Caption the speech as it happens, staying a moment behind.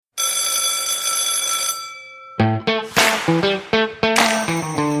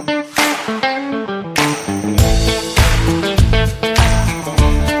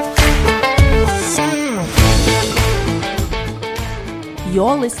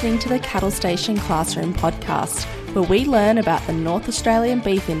listening to the Cattle Station Classroom podcast, where we learn about the North Australian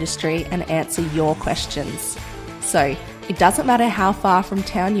beef industry and answer your questions. So, it doesn't matter how far from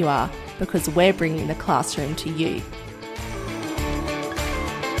town you are, because we're bringing the classroom to you.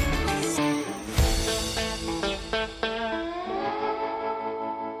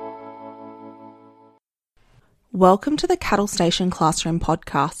 Welcome to the Cattle Station Classroom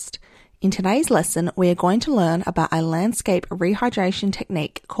podcast. In today's lesson, we are going to learn about a landscape rehydration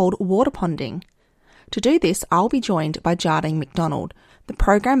technique called water ponding. To do this, I'll be joined by Jardine McDonald, the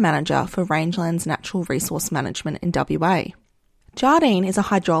Program Manager for Rangelands Natural Resource Management in WA. Jardine is a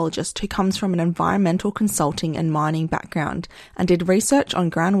hydrologist who comes from an environmental consulting and mining background and did research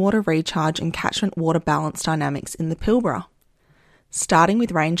on groundwater recharge and catchment water balance dynamics in the Pilbara. Starting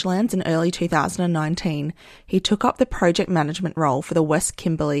with Rangelands in early 2019, he took up the project management role for the West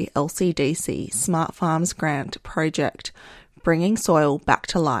Kimberley LCDC Smart Farms Grant project, bringing soil back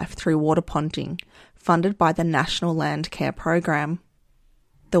to life through water ponding, funded by the National Land Care Program.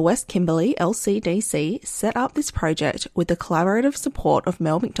 The West Kimberley LCDC set up this project with the collaborative support of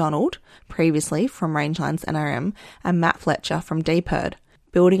Mel McDonald, previously from Rangelands NRM, and Matt Fletcher from DPIRD,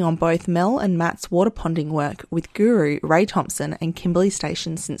 building on both Mel and Matt's water ponding work with guru Ray Thompson and Kimberley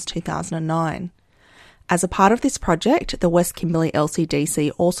Station since 2009. As a part of this project, the West Kimberley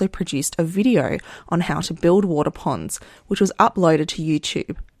LCDC also produced a video on how to build water ponds, which was uploaded to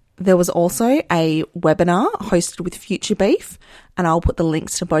YouTube. There was also a webinar hosted with Future Beef, and I'll put the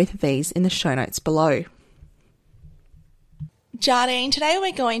links to both of these in the show notes below. Jardine, today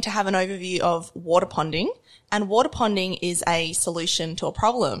we're going to have an overview of water ponding, and water ponding is a solution to a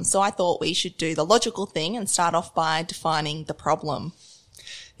problem. So I thought we should do the logical thing and start off by defining the problem.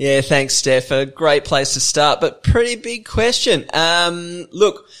 Yeah, thanks, Steph. A great place to start, but pretty big question.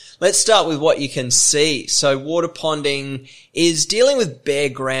 Look, let's start with what you can see. So water ponding is dealing with bare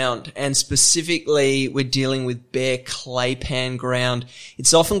ground, and specifically we're dealing with bare claypan ground.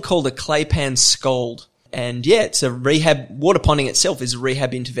 It's often called a claypan scald. And yeah, it's a rehab. Water ponding itself is a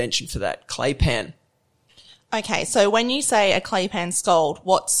rehab intervention for that claypan. Okay, so when you say a claypan scald,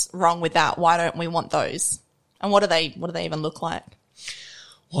 what's wrong with that? Why don't we want those? And what do they even look like?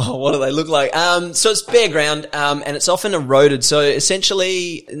 Well, what do they look like? So it's bare ground, and it's often eroded. So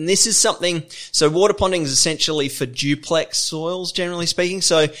essentially, and this is something, so water ponding is essentially for duplex soils, generally speaking.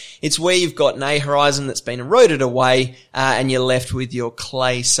 So it's where you've got an A horizon that's been eroded away, and you're left with your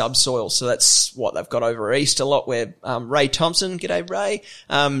clay subsoil. So that's what they've got over east a lot, where, Ray Thompson, g'day Ray,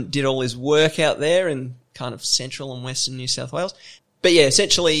 did all his work out there in kind of central and western New South Wales. But yeah,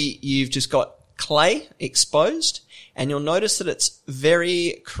 essentially you've just got clay exposed, and you'll notice that it's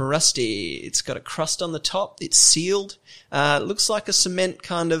very crusty. It's got a crust on the top. It's sealed. It looks like a cement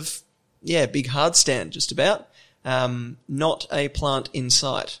kind of, big hard stand just about. Not a plant in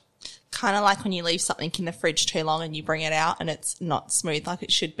sight. Kind of like when you leave something in the fridge too long and you bring it out and it's not smooth like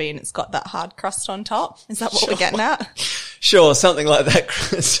it should be and it's got that hard crust on top. Is that what we're getting at? Sure, something like that.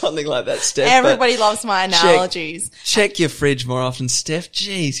 Something like that, Steph. Everybody loves my analogies. Check your fridge more often, Steph.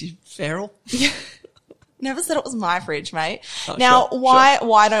 Jeez, you feral. Yeah. Never said it was my fridge, mate. Now,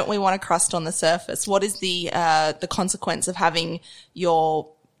 why don't we want a crust on the surface? What is the consequence of having your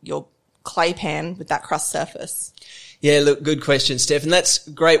clay pan with that crust surface? Yeah, look, good question, Steph. And that's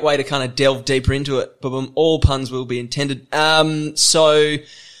a great way to kind of delve deeper into it. But all puns will be intended. So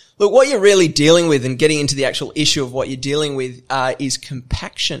look, what you're really dealing with and getting into the actual issue of what you're dealing with, is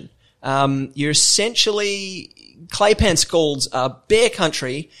compaction. You're essentially, claypan scalds are bare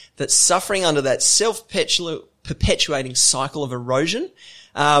country that's suffering under that self-perpetuating cycle of erosion,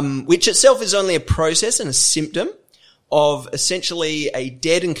 which itself is only a process and a symptom of essentially a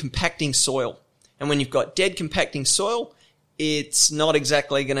dead and compacting soil. And when you've got dead compacting soil, it's not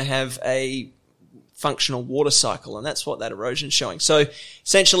exactly going to have a functional water cycle, and that's what that erosion is showing. So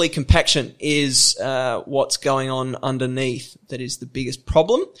essentially compaction is what's going on underneath that is the biggest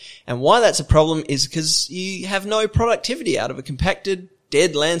problem. And why that's a problem is because you have no productivity out of a compacted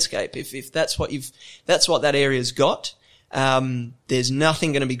dead landscape. If that's what that area's got, there's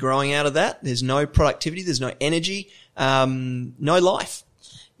nothing going to be growing out of that. There's no productivity, there's no energy, no life.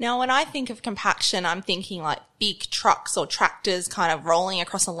 Now, when I think of compaction, I'm thinking like big trucks or tractors kind of rolling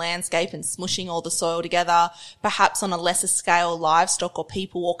across a landscape and smushing all the soil together, perhaps on a lesser scale, livestock or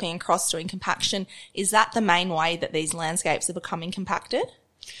people walking across doing compaction. Is that the main way that these landscapes are becoming compacted?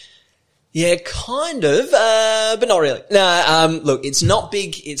 Yeah, kind of, but not really. No, look, it's not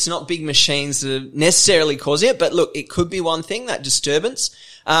big machines that are necessarily causing it, but look, it could be one thing, that disturbance.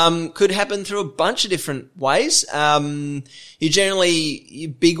 Could happen through a bunch of different ways. Your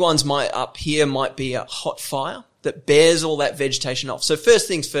big ones might be a hot fire. that bears all that vegetation off. So first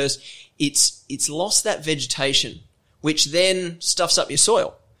things first, it's lost that vegetation, which then stuffs up your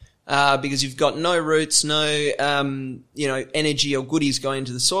soil. Because you've got no roots, no, energy or goodies going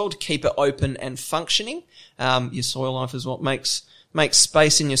into the soil to keep it open and functioning. Your soil life is what makes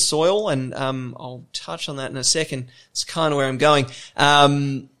space in your soil, and I'll touch on that in a second. It's kind of where I'm going.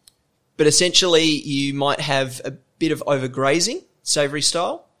 But essentially, you might have a bit of overgrazing, savoury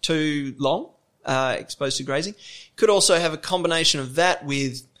style, too long, exposed to grazing. Could also have a combination of that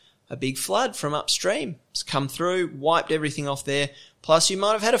with a big flood from upstream. It's come through, wiped everything off there. Plus, you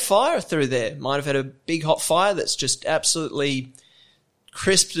might have had a fire through there. Might have had a big hot fire that's just absolutely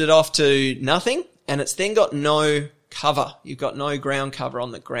crisped it off to nothing, and it's then got no cover. You've got no ground cover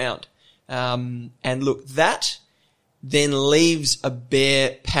on the ground. And look, that then leaves a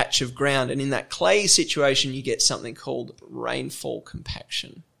bare patch of ground. And in that clay situation, you get something called rainfall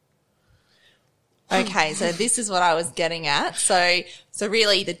compaction. Okay, so this is what I was getting at. So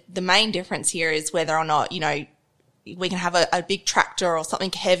really the main difference here is whether or not, we can have a big tractor or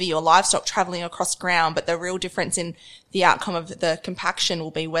something heavy or livestock traveling across ground, but the real difference in the outcome of the compaction will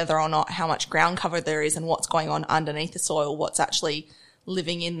be whether or not how much ground cover there is and what's going on underneath the soil, what's actually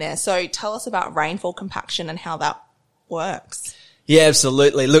living in there. So tell us about rainfall compaction and how that works. Yeah,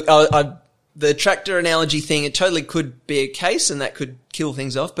 absolutely. Look, the tractor analogy thing, it totally could be a case, and that could kill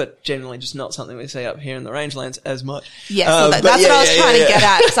things off, but generally just not something we see up here in the rangelands as much. Yeah, so that's what I was trying to get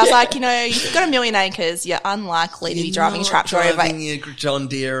at. Because I was like, you've got 1 million acres, you're unlikely to be driving a tractor over. Driving your John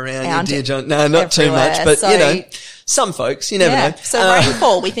Deere around, your Deere John. No, not everywhere. Too much, but some folks, you never know. So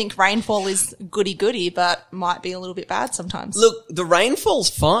rainfall, we think rainfall is goody-goody, but might be a little bit bad sometimes. Look, the rainfall's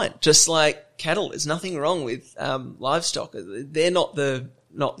fine, just like cattle. There's nothing wrong with livestock. They're not the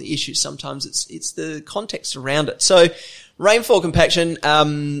issue. Sometimes it's the context around it. So rainfall compaction,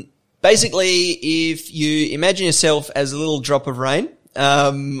 basically if you imagine yourself as a little drop of rain,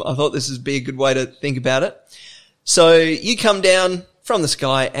 I thought this would be a good way to think about it. So you come down from the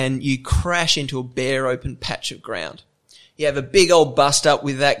sky and you crash into a bare open patch of ground. You have a big old bust up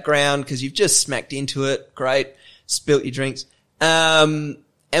with that ground because you've just smacked into it. Great. Spilt your drinks. And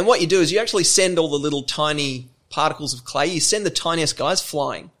what you do is you actually send all the little tiny particles of clay. You send the tiniest guys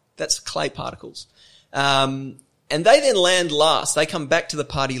flying. That's clay particles. And they then land last. They come back to the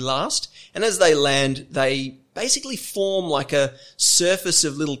party last. And as they land, they basically form like a surface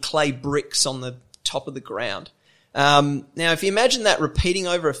of little clay bricks on the top of the ground. Now, if you imagine that repeating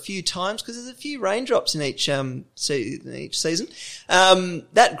over a few times, because there's a few raindrops in each season,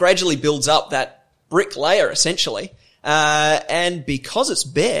 that gradually builds up that brick layer, essentially. And because it's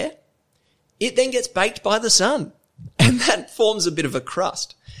bare, it then gets baked by the sun, and that forms a bit of a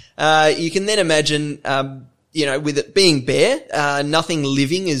crust. You can then imagine, with it being bare, nothing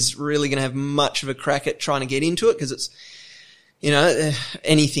living is really going to have much of a crack at trying to get into it because it's,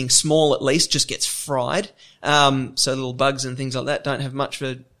 anything small at least just gets fried. So little bugs and things like that don't have much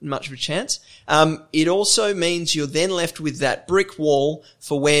of a chance. It also means you're then left with that brick wall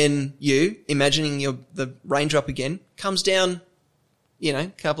for when you, imagining the raindrop again, comes down, a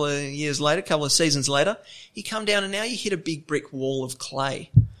couple of years later, couple of seasons later, you come down and now you hit a big brick wall of clay.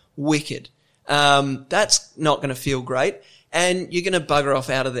 Wicked. That's not going to feel great, and you're going to bugger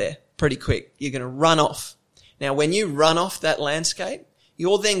off out of there pretty quick. You're going to run off. Now, when you run off that landscape,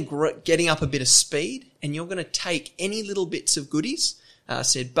 you're then getting up a bit of speed, and you're going to take any little bits of goodies,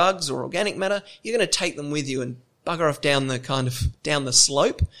 said bugs or organic matter, you're going to take them with you and bugger off down the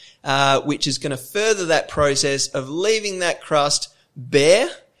slope, which is going to further that process of leaving that crust bare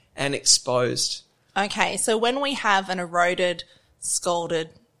and exposed. Okay, so when we have an eroded, scalded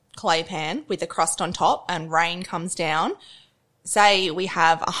clay pan with a crust on top and rain comes down, say we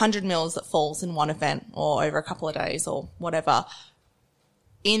have 100 mils that falls in one event or over a couple of days or whatever,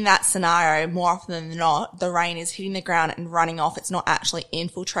 in that scenario, more often than not, the rain is hitting the ground and running off. It's not actually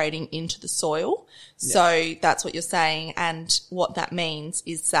infiltrating into the soil. Yeah. So that's what you're saying. And what that means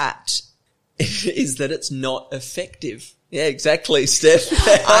is that it's not effective. Yeah, exactly, Steph.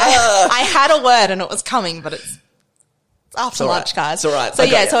 I had a word and it was coming, but it's after lunch, guys. It's all right. So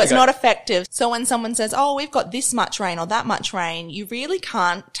it's not effective. So when someone says, oh, we've got this much rain or that much rain, you really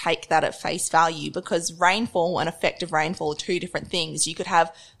can't take that at face value because rainfall and effective rainfall are two different things. You could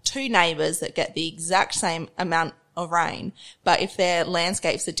have two neighbours that get the exact same amount of rain, but if their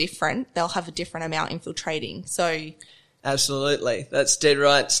landscapes are different, they'll have a different amount infiltrating. So absolutely. That's dead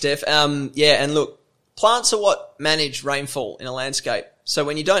right, Steph. And look, plants are what manage rainfall in a landscape. So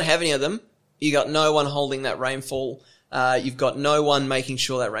when you don't have any of them, you got no one holding that rainfall. You've got no one making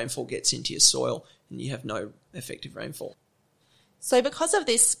sure that rainfall gets into your soil, and you have no effective rainfall. So because of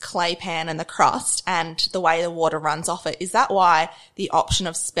this clay pan and the crust and the way the water runs off it, is that why the option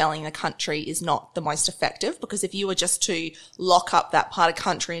of spelling the country is not the most effective? Because if you were just to lock up that part of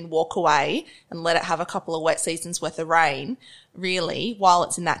country and walk away and let it have a couple of wet seasons worth of rain, really, while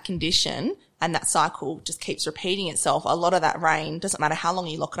it's in that condition and that cycle just keeps repeating itself, a lot of that rain, doesn't matter how long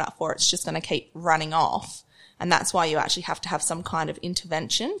you lock it up for, it's just going to keep running off. And that's why you actually have to have some kind of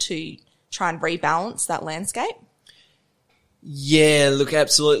intervention to try and rebalance that landscape. Yeah, look,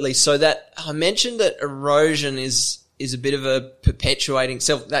 absolutely. So that I mentioned that erosion is a bit of a perpetuating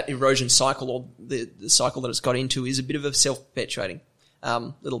that erosion cycle, or the cycle that it's got into is a bit of a self-perpetuating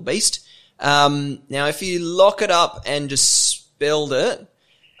little beast. Now, if you lock it up and just spelled it,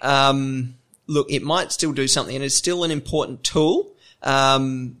 look, it might still do something, and it's still an important tool.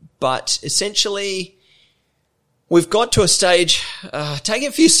 But essentially, we've got to a stage, taking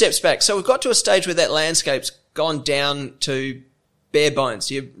a few steps back. So we've got to a stage where that landscape's gone down to bare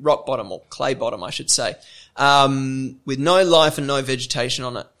bones, your rock bottom, or clay bottom, I should say, with no life and no vegetation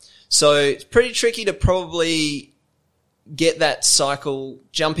on it. So it's pretty tricky to probably get that cycle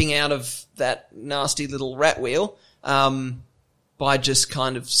jumping out of that nasty little rat wheel by just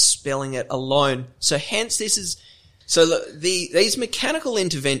kind of spelling it alone. So hence these mechanical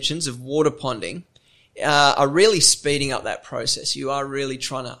interventions of water ponding are really speeding up that process. You are really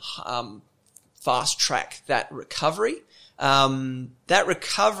trying to fast track that recovery. That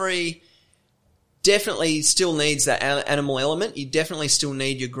recovery definitely still needs that animal element. You definitely still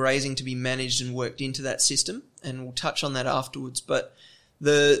need your grazing to be managed and worked into that system, and we'll touch on that afterwards. But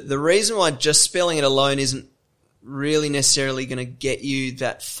the reason why just spelling it alone isn't really necessarily going to get you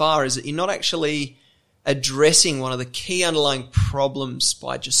that far is that you're not actually addressing one of the key underlying problems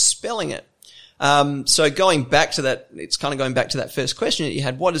by just spelling it. So going back to that, it's kind of going back to that first question that you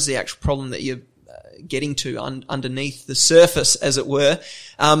had. What is the actual problem that you're getting to underneath the surface, as it were?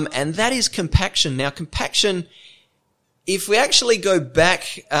 And that is compaction. Now, compaction, if we actually go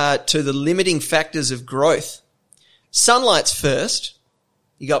back to the limiting factors of growth, sunlight's first.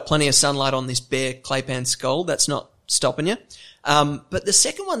 You got plenty of sunlight on this bare claypan skull. That's not stopping you. But the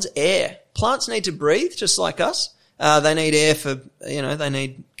second one's air. Plants need to breathe just like us. They need air for, they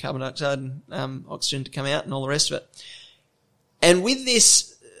need carbon dioxide and oxygen to come out and all the rest of it. And with this,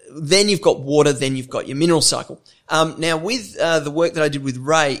 then you've got water, then you've got your mineral cycle. Now with the work that I did with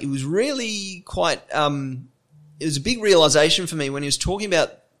Ray, it was really quite, it was a big realization for me when he was talking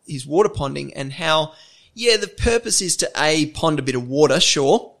about his water ponding and how, the purpose is to pond a bit of water,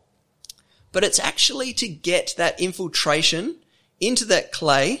 sure, but it's actually to get that infiltration into that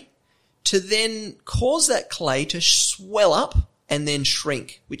clay to then cause that clay to swell up and then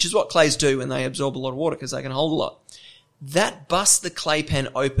shrink, which is what clays do when they absorb a lot of water because they can hold a lot. That busts the clay pan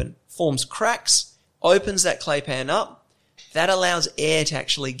open, forms cracks, opens that clay pan up. That allows air to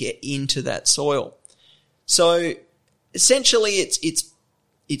actually get into that soil. So essentially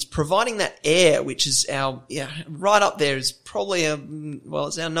it's providing that air, which is right up there is probably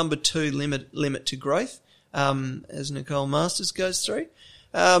it's our number 2 limit to growth, as Nicole Masters goes through.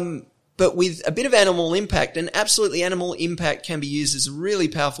 But with a bit of animal impact, and absolutely animal impact can be used as a really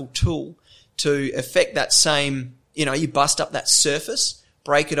powerful tool to affect that same, you bust up that surface,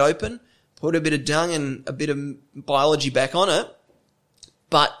 break it open, put a bit of dung and a bit of biology back on it.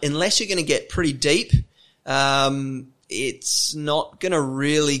 But unless you're going to get pretty deep, it's not going to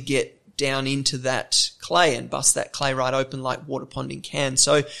really get down into that clay and bust that clay right open like water ponding can.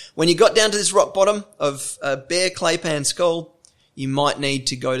 So when you got down to this rock bottom of a bare clay pan skull, you might need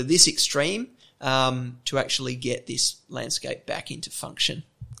to go to this extreme to actually get this landscape back into function.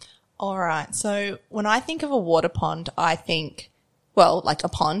 All right. So when I think of a water pond, I think, like a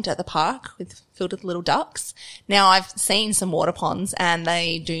pond at the park filled with little ducks. Now, I've seen some water ponds and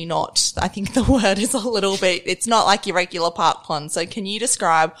they do not, I think the word is a little bit, it's not like your regular park pond. So can you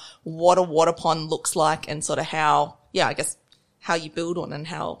describe what a water pond looks like and sort of how you build one and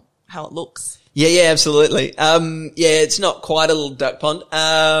how it looks? Yeah, absolutely. It's not quite a little duck pond.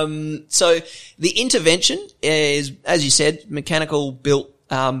 So the intervention is, as you said, mechanical built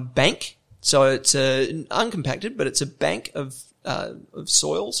bank. So it's uncompacted, but it's a bank of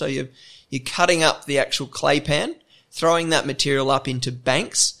soil. So you're cutting up the actual clay pan, throwing that material up into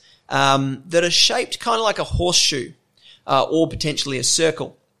banks that are shaped kind of like a horseshoe or potentially a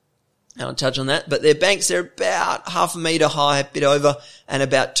circle. I'll touch on that, but they're banks. They're about 1/2 metre high, a bit over, and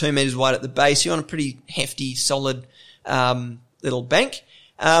about 2 metres wide at the base. You're on a pretty hefty, solid little bank.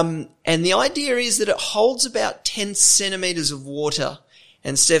 And the idea is that it holds about 10 centimetres of water.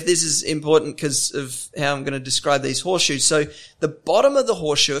 And Steph, this is important because of how I'm going to describe these horseshoes. So the bottom of the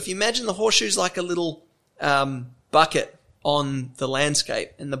horseshoe, if you imagine the horseshoe's like a little bucket, on the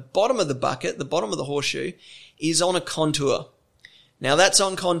landscape. And the bottom of the bucket, the bottom of the horseshoe, is on a contour. Now that's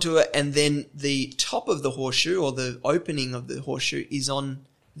on contour, and then the top of the horseshoe, or the opening of the horseshoe, is on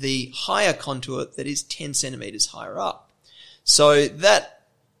the higher contour that is 10 centimeters higher up. So that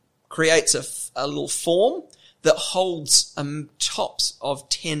creates a little form that holds tops of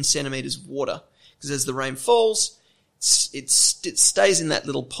 10 centimeters of water. Because as the rain falls, it stays in that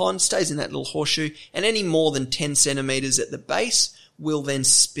little pond, stays in that little horseshoe, and any more than 10 centimeters at the base will then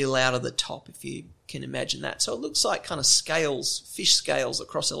spill out of the top, if you can imagine that. So it looks like kind of scales, fish scales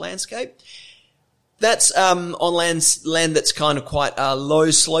across a landscape. That's on land that's kind of quite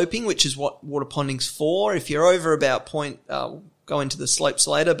low sloping, which is what water ponding's for. If you're over about go into the slopes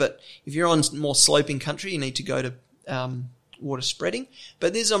later, but if you're on more sloping country, you need to go to water spreading.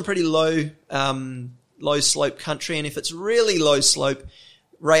 But this is on pretty low slope country, and if it's really low slope,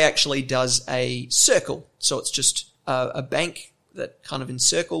 Ray actually does a circle. So it's just a bank that kind of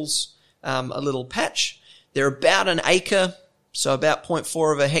encircles a little patch. They're about an acre, so about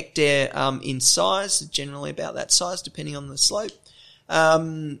 0.4 of a hectare in size, generally about that size depending on the slope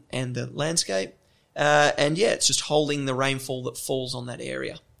and the landscape. And yeah, it's just holding the rainfall that falls on that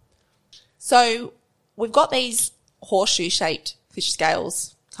area. So we've got these horseshoe-shaped fish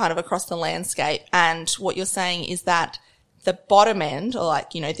scales kind of across the landscape, and what you're saying is that the bottom end, or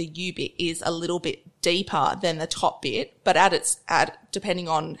like, the U bit, is a little bit deeper than the top bit, but depending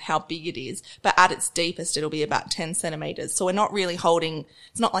on how big it is, but at its deepest it'll be about 10 centimeters. So we're not really holding,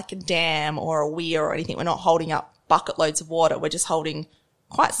 it's not like a dam or a weir or anything. We're not holding up bucket loads of water. We're just holding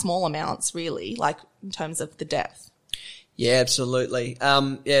quite small amounts, really, like in terms of the depth. Yeah, absolutely.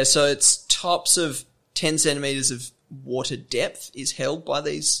 So it's tops of 10 centimeters of water depth is held by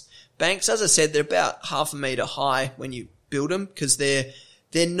these banks. As I said, they're about half a meter high when you build them, because they're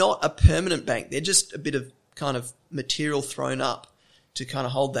not a permanent bank. They're just a bit of kind of material thrown up to kind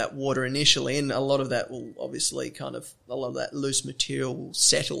of hold that water initially, and a lot of that will obviously a lot of that loose material will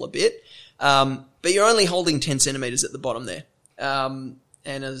settle a bit. But you're only holding 10 centimeters at the bottom there. And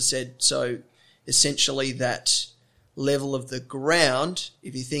as I said, so essentially that level of the ground,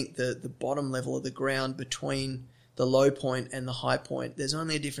 if you think the bottom level of the ground between the low point and the high point, there's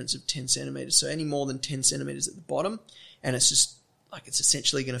only a difference of 10 centimeters. So any more than 10 centimeters at the bottom, and it's just like it's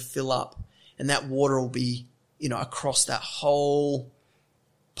essentially going to fill up, and that water will be, across that whole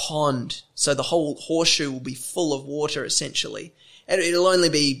pond. So the whole horseshoe will be full of water essentially. And it'll only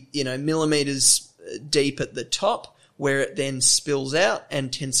be, millimeters deep at the top, where it then spills out,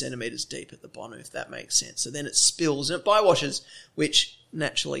 and 10 centimeters deep at the bottom, if that makes sense. So then it spills and it bywashes, which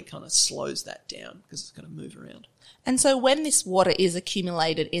naturally kind of slows that down because it's going to move around. And so when this water is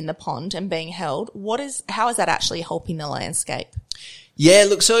accumulated in the pond and being held, how is that actually helping the landscape? Yeah,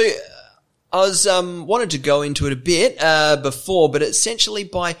 look, so I was wanted to go into it a bit before, but essentially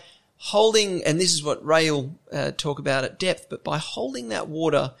by holding, and this is what Ray will talk about at depth, but by holding that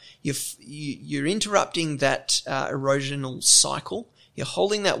water, you're interrupting that erosional cycle. You're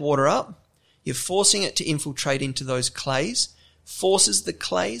holding that water up, you're forcing it to infiltrate into those clays, forces the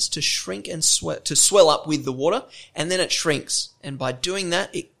clays to shrink and swell up with the water, and then it shrinks. And by doing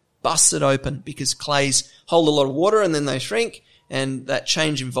that, it busts it open, because clays hold a lot of water and then they shrink, and that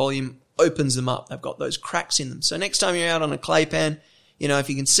change in volume opens them up. They've got those cracks in them. So next time you're out on a clay pan, if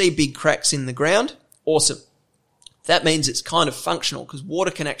you can see big cracks in the ground, awesome. That means it's kind of functional, because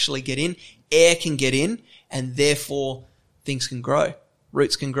water can actually get in, air can get in, and therefore things can grow.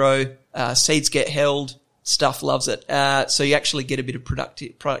 Roots can grow, seeds get held, stuff loves it. So you actually get a bit of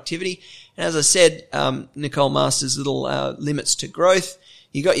productivity. And as I said, Nicole Masters' little limits to growth.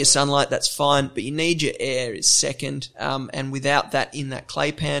 You got your sunlight, that's fine, but you need your air is second. And without that in that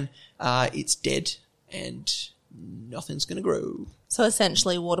clay pan, it's dead and nothing's going to grow. So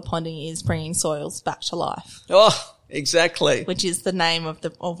essentially water ponding is bringing soils back to life. Oh, exactly. Which is the name of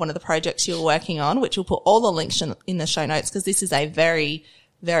one of the projects you're working on, which we'll put all the links in the show notes, because this is a very,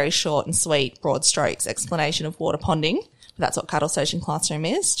 very short and sweet, broad strokes explanation of water ponding. That's what Cattle Station Classroom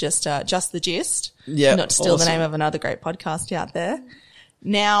is, just the gist. Yeah, not to steal the name of another great podcast out there.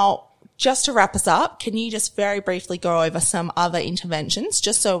 Now, just to wrap us up, can you just very briefly go over some other interventions,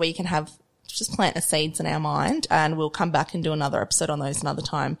 just so we can just plant the seeds in our mind, and we'll come back and do another episode on those another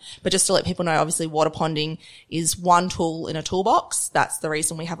time. But just to let people know, obviously water ponding is one tool in a toolbox. That's the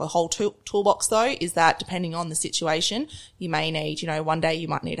reason we have a whole toolbox though, is that depending on the situation, you may need, one day you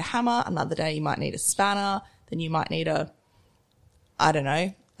might need a hammer, another day you might need a spanner, then you might need a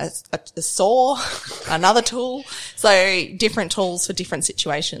a saw, another tool. So different tools for different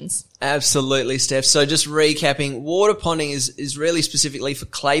situations. Absolutely, Steph. So just recapping, water ponding is really specifically for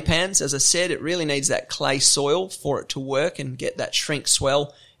clay pans. As I said, it really needs that clay soil for it to work and get that shrink,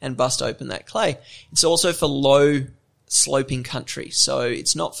 swell and bust open that clay. It's also for low sloping country. So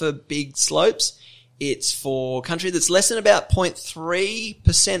it's not for big slopes. It's for country that's less than about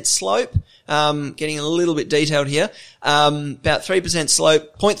 0.3% slope. Getting a little bit detailed here. About 3%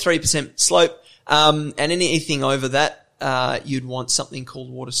 slope, 0.3% slope. And anything over that, you'd want something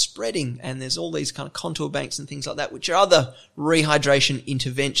called water spreading. And there's all these kind of contour banks and things like that, which are other rehydration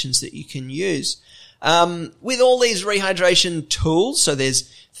interventions that you can use. With all these rehydration tools, so there's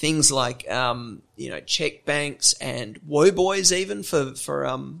things like, check banks and woe buoys even for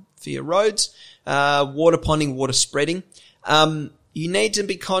your roads. Water ponding, water spreading. You need to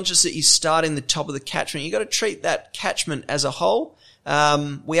be conscious that you start in the top of the catchment. You've got to treat that catchment as a whole.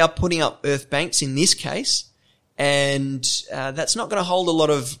 We are putting up earth banks in this case, and that's not going to hold a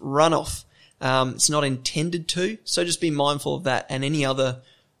lot of runoff. It's not intended to, so just be mindful of that and any other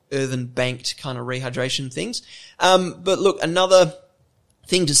earthen banked kind of rehydration things. But look, another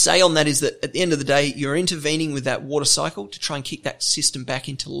thing to say on that is that at the end of the day, you're intervening with that water cycle to try and kick that system back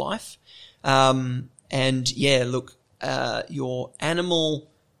into life. Your animal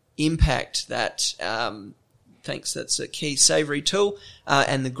impact that, that's a key savoury tool,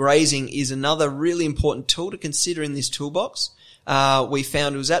 and the grazing is another really important tool to consider in this toolbox. We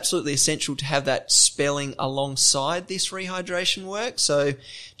found it was absolutely essential to have that spelling alongside this rehydration work. So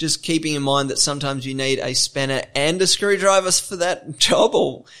just keeping in mind that sometimes you need a spanner and a screwdriver for that job,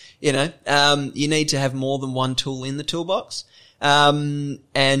 or, you need to have more than one tool in the toolbox.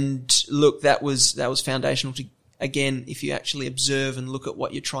 And look, that was foundational to, again, if you actually observe and look at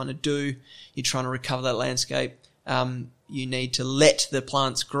what you're trying to do, you're trying to recover that landscape. You need to let the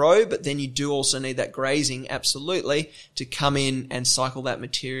plants grow, but then you do also need that grazing, absolutely, to come in and cycle that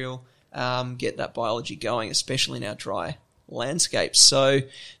material, get that biology going, especially in our dry landscapes. So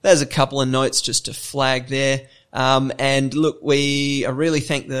there's a couple of notes just to flag there. And look, I really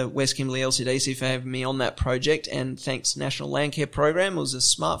thank the West Kimberley LCDC for having me on that project, and thanks National Landcare Program. It was a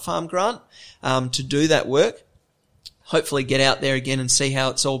Smart Farm grant, to do that work. Hopefully get out there again and see how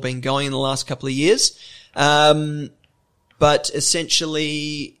it's all been going in the last couple of years. But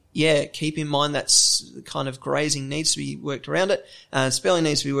essentially, keep in mind that's the kind of grazing needs to be worked around it. Spelling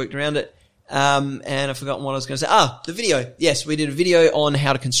needs to be worked around it. And I've forgotten what I was going to say. The video. Yes, we did a video on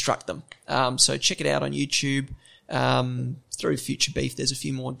how to construct them. So check it out on YouTube. Through Future Beef, there's a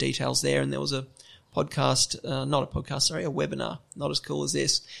few more details there. And there was a podcast, a webinar, not as cool as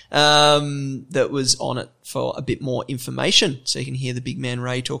this, that was on it for a bit more information. So you can hear the big man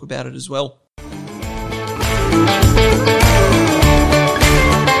Ray talk about it as well.